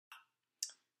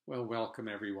Well, welcome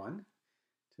everyone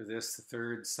to this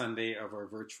third Sunday of our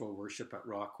virtual worship at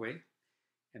Rockway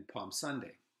and Palm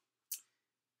Sunday.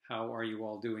 How are you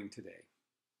all doing today?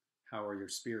 How are your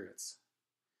spirits?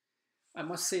 I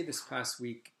must say this past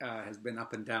week has been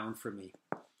up and down for me.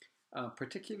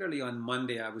 Particularly on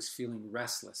Monday, I was feeling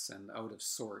restless and out of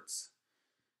sorts.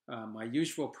 My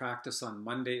usual practice on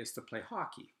Monday is to play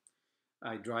hockey.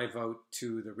 I drive out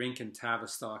to the rink in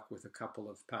Tavistock with a couple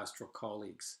of pastoral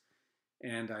colleagues.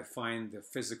 And I find the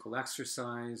physical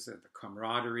exercise, the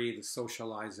camaraderie, the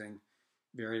socializing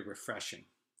very refreshing.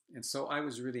 And so I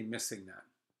was really missing that.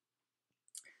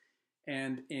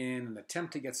 And in an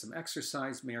attempt to get some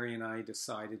exercise, Mary and I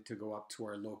decided to go up to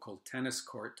our local tennis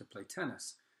court to play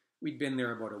tennis. We'd been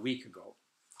there about a week ago.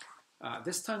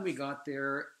 This time we got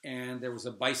there and there was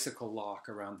a bicycle lock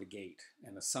around the gate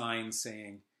and a sign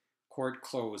saying, "Court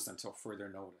closed until further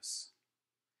notice."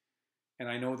 And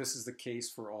I know this is the case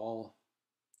for all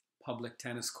public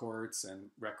tennis courts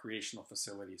and recreational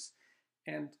facilities.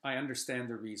 And I understand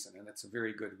the reason, and it's a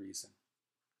very good reason.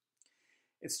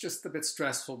 It's just a bit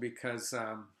stressful because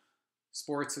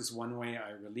sports is one way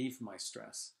I relieve my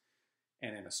stress.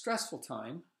 And in a stressful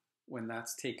time, when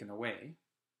that's taken away,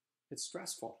 it's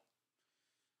stressful.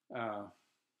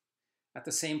 At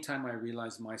the same time, I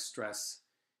realize my stress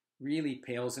really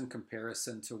pales in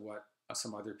comparison to what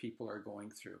some other people are going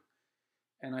through.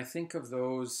 And I think of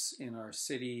those in our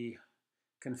city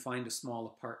confined to small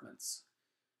apartments,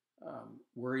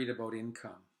 worried about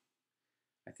income.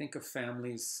 I think of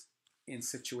families in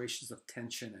situations of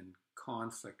tension and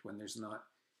conflict when there's not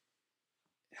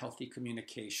healthy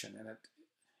communication, and it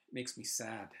makes me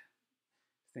sad to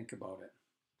think about it.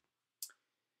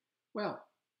 Well,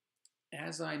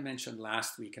 as I mentioned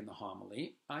last week in the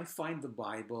homily, I find the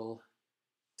Bible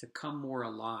to come more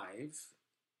alive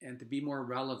and to be more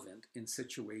relevant in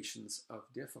situations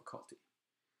of difficulty.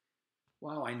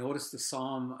 Wow, I noticed the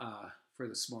psalm for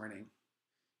this morning,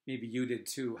 maybe you did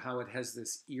too, how it has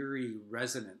this eerie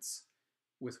resonance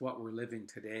with what we're living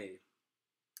today.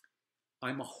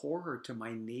 "I'm a horror to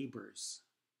my neighbors,"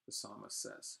 the psalmist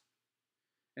says,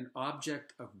 "an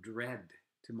object of dread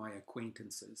to my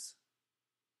acquaintances.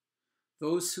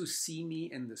 Those who see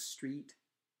me in the street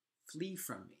flee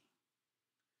from me.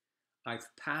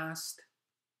 I've passed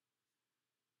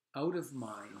out of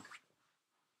mind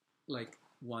like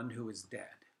one who is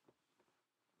dead."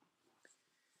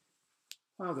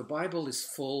 Wow, the Bible is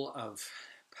full of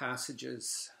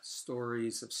passages,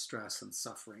 stories of stress and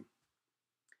suffering.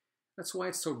 That's why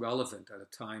it's so relevant at a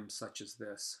time such as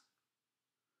this.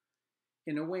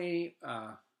 In a way,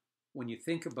 when you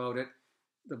think about it,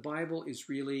 the Bible is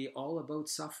really all about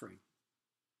suffering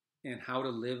and how to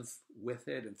live with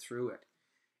it and through it.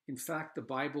 In fact, the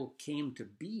Bible came to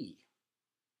be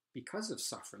because of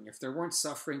suffering. If there weren't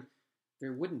suffering,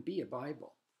 there wouldn't be a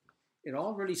Bible. It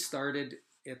all really started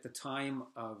at the time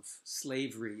of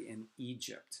slavery in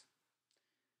Egypt,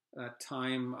 that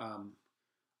time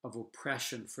of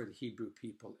oppression for the Hebrew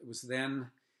people. It was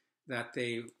then that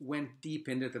they went deep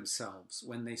into themselves,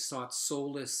 when they sought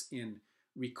solace in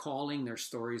recalling their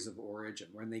stories of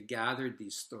origin, when they gathered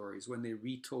these stories, when they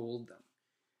retold them,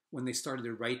 when they started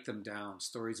to write them down,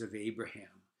 stories of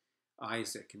Abraham,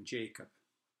 Isaac, and Jacob.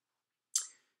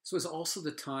 This was also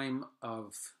the time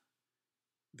of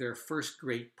their first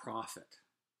great prophet,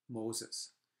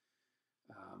 Moses.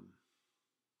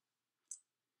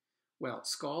 Well,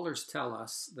 scholars tell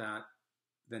us that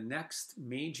the next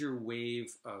major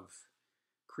wave of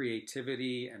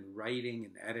creativity and writing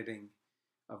and editing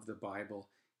of the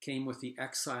Bible came with the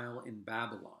exile in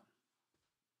Babylon.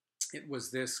 It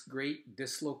was this great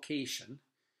dislocation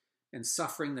and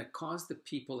suffering that caused the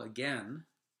people again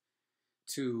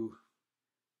to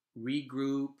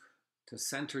regroup, to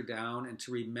center down, and to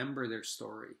remember their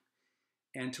story,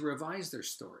 and to revise their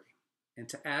story, and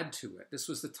to add to it. This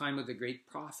was the time of the great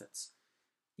prophets.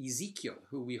 Ezekiel,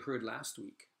 who we heard last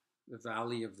week, the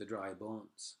valley of the dry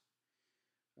bones.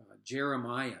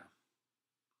 Jeremiah,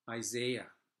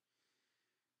 Isaiah.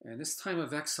 And this time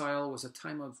of exile was a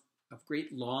time of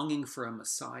great longing for a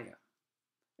Messiah.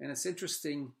 And it's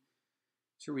interesting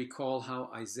to recall how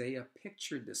Isaiah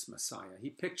pictured this Messiah. He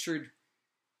pictured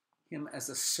him as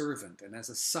a servant and as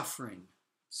a suffering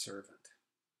servant.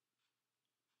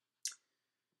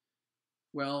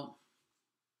 Well,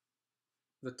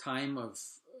 the time of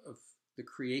the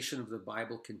creation of the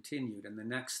Bible continued, and the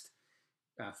next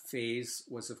phase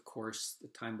was, of course, the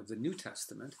time of the New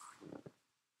Testament.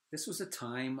 This was a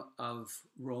time of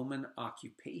Roman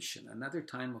occupation, another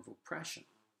time of oppression.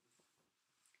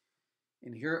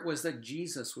 And here it was that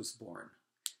Jesus was born,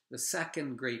 the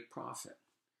second great prophet,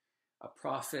 a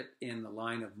prophet in the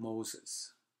line of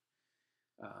Moses,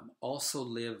 also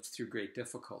lived through great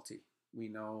difficulty. We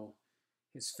know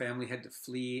his family had to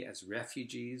flee as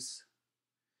refugees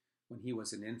when he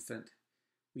was an infant.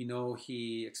 We know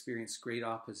he experienced great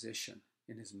opposition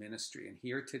in his ministry. And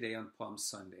here today on Palm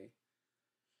Sunday,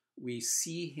 we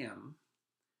see him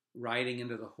riding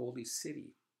into the holy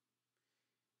city,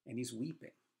 and he's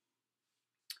weeping.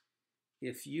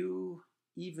 If you,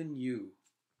 even you,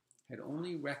 had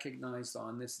only recognized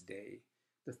on this day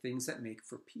the things that make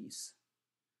for peace,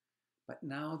 but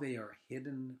now they are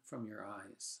hidden from your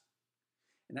eyes.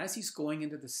 And as he's going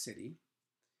into the city,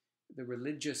 the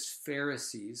religious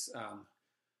Pharisees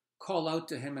call out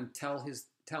to him and tell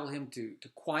him to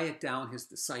quiet down his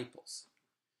disciples.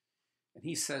 And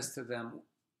he says to them,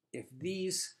 if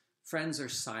these friends are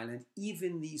silent,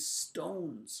 even these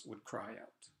stones would cry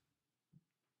out.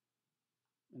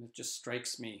 And it just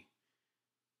strikes me,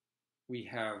 we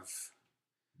have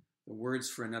the words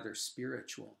for another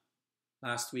spiritual.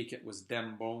 Last week it was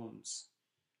them bones.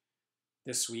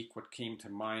 This week what came to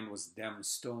mind was them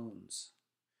stones.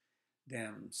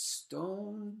 Them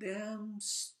stones,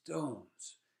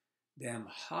 them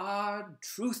hard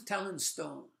truth-telling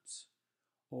stones.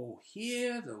 Oh,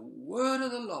 hear the word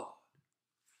of the Lord.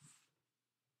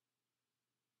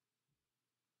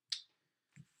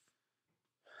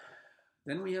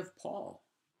 Then we have Paul,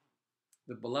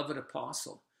 the beloved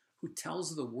apostle, who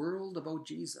tells the world about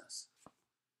Jesus.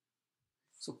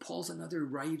 So Paul's another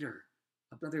writer,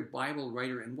 another Bible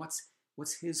writer, and what's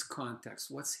his context?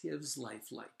 What's his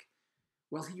life like?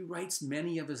 Well, he writes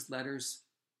many of his letters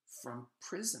from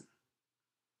prison.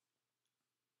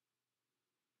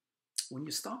 When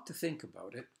you stop to think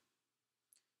about it,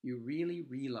 you really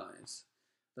realize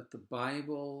that the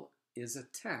Bible is a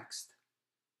text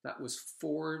that was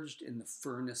forged in the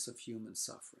furnace of human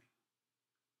suffering.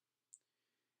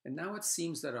 And now it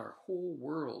seems that our whole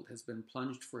world has been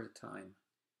plunged for a time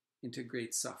into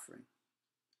great suffering,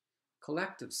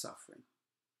 collective suffering.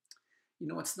 You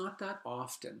know, it's not that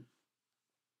often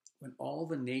when all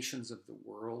the nations of the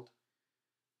world,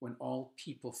 when all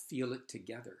people feel it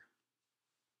together.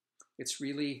 It's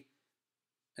really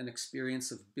an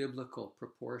experience of biblical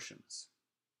proportions.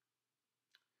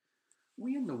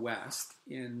 We in the West,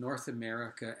 in North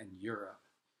America and Europe,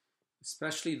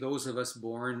 especially those of us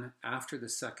born after the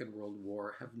Second World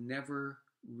War, have never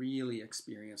really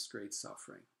experienced great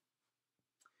suffering.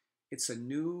 It's a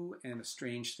new and a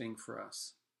strange thing for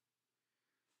us,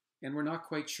 and we're not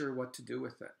quite sure what to do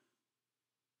with it.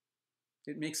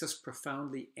 It makes us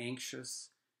profoundly anxious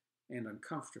and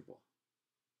uncomfortable.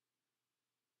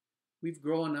 We've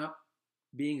grown up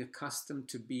being accustomed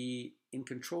to be in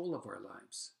control of our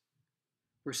lives.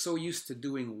 We're so used to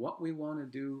doing what we want to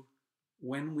do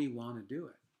when we want to do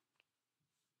it.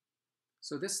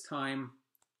 So this time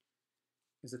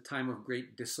is a time of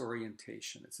great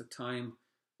disorientation. It's a time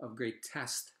of great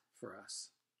test for us.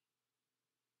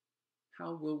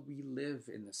 How will we live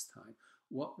in this time?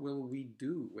 What will we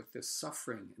do with this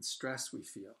suffering and stress we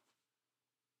feel?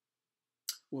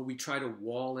 Will we try to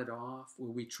wall it off?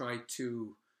 Will we try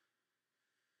to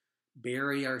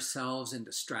bury ourselves in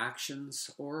distractions,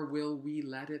 or will we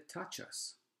let it touch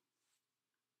us?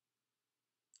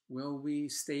 Will we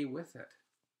stay with it?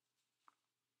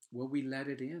 Will we let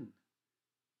it in?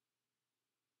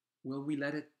 Will we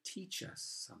let it teach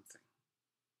us something?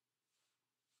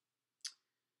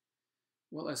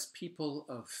 Well, as people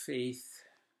of faith,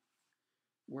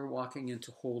 we're walking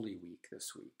into Holy Week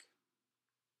this week.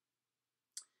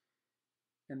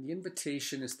 And the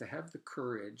invitation is to have the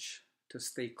courage to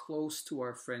stay close to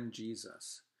our friend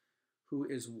Jesus, who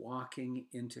is walking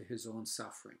into his own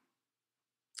suffering.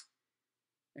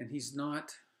 And he's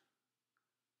not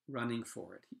running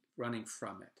for it, running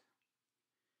from it.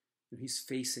 He's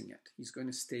facing it. He's going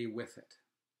to stay with it.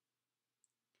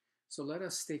 So let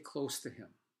us stay close to him,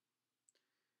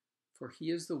 for he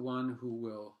is the one who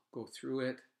will go through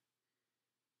it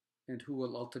and who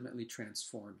will ultimately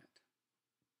transform it.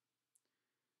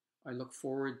 I look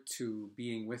forward to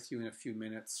being with you in a few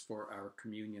minutes for our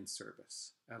communion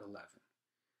service at 11.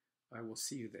 I will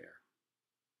see you there.